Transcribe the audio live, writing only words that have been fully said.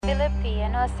Phillip, you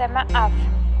know, say me have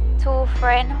 2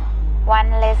 friends,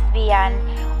 1 lesbian.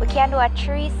 We can do a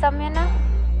threesome, you know?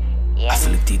 Yeah, I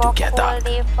feel it fuck together. all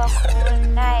day, fuck all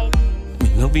night. Me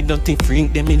no be dirty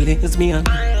freak, them me lesbian.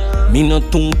 Me no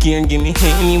too care, give me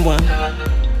anyone.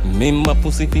 Remember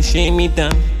pussy fi shame me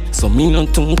down, so me no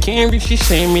too care if she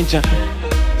shame me down.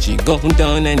 She go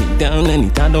down and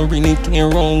it, I don't really care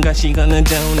wrong, cause she gonna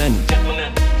down and it.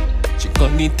 She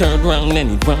got the 3rd round and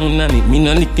it round and it. Me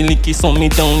no licky so me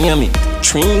down ya me.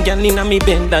 3 gal inna me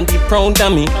bed and they proud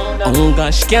of me. Oh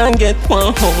gosh, can't get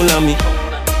one hold of me.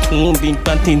 2 big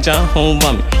patty jaw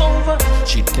over me.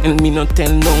 She tell me not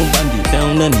tell nobody.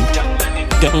 Down on it,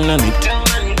 down on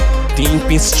it.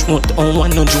 Deep is throat, oh I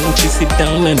no joke. She sit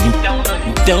down on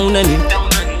it, down on it.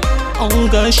 Oh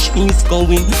gosh, she's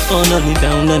going on it,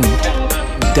 down on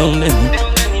it, down on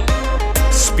it.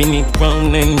 Spin it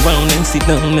round and sit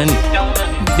down on it,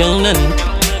 down on it.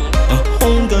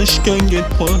 Oh gosh, can't get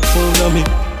one hold of me.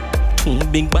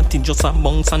 2 big body just a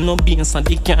bounce and no bass and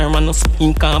the camera no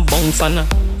speaker bounce and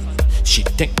she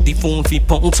take the phone fi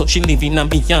pound, so she live in a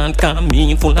yard, cause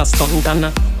me full of stunt and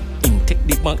him take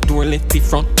the back door, left the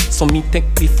front, so me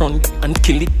take the front and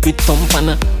kill it with thump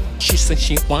and she say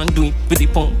she want do it with the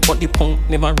pump, but the pump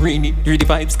never really hear the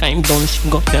vibes kind done. She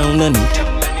go down on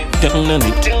it, down on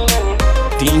it.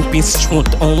 Deep is throat,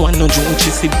 oh I no joke.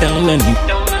 She sit down on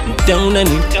it, down on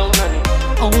it.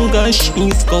 Oh gosh,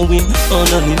 she's going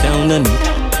on it, down on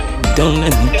it, down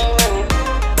on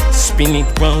it. Spin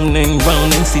it round and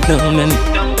sit down on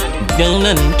it, down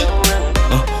on it.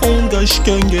 Oh gosh,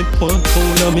 can't get one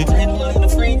hold of me.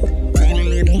 Pretty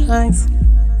little eyes,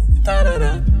 da da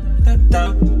da da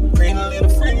da. Pretty little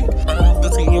freak, I love to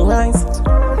see your eyes,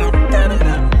 da da da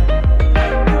da.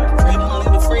 Pretty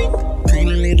little freak,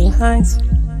 pretty little eyes,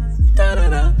 da da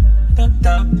da da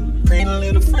da. Pretty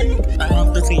little freak, I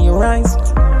love to see your eyes,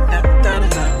 da da da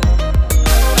da.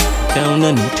 Down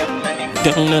on it,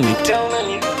 down on it.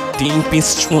 Deep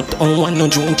is throat, oh I no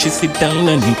joke. She sit down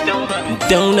on it,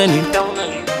 down on it.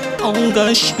 Oh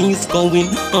gosh, she's going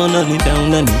on it,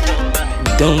 down on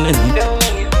it, down on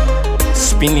it.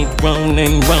 Spin it round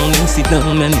and sit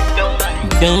down on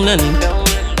it, down on it.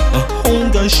 Oh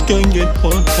gosh, can't get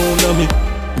one hold of me.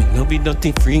 Me no be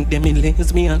dirty freak, them me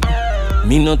lesbian.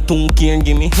 Me no too care,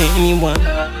 give me anyone.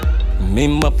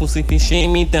 Remember pussy fi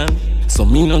shame me down, so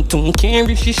me no too care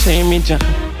if she shame me down.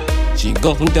 She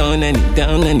go down and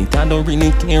it, I don't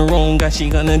really care wrong, cause she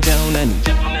gonna down and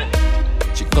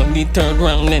it. She got the 3rd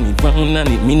round and it round and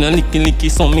it. Me no licky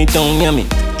so me down ya me.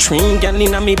 3 gal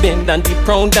inna me bed and they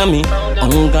proud of me.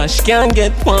 Oh gosh, can't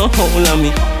get one hold of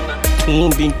me. 2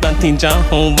 big patty jaw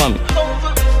over me.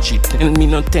 She tell me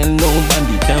not tell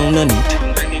nobody. Down on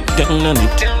it, down on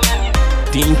it.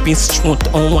 Deep is throat,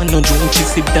 oh I no joke. She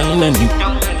sit down on it,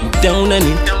 down on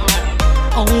it.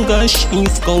 Oh gosh,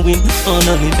 she's going on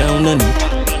it, down on it,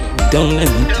 down on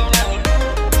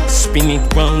it. Spin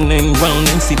it round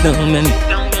and sit down on it,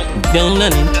 down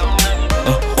on it.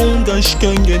 Oh gosh,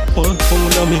 can't get one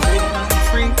hold of me.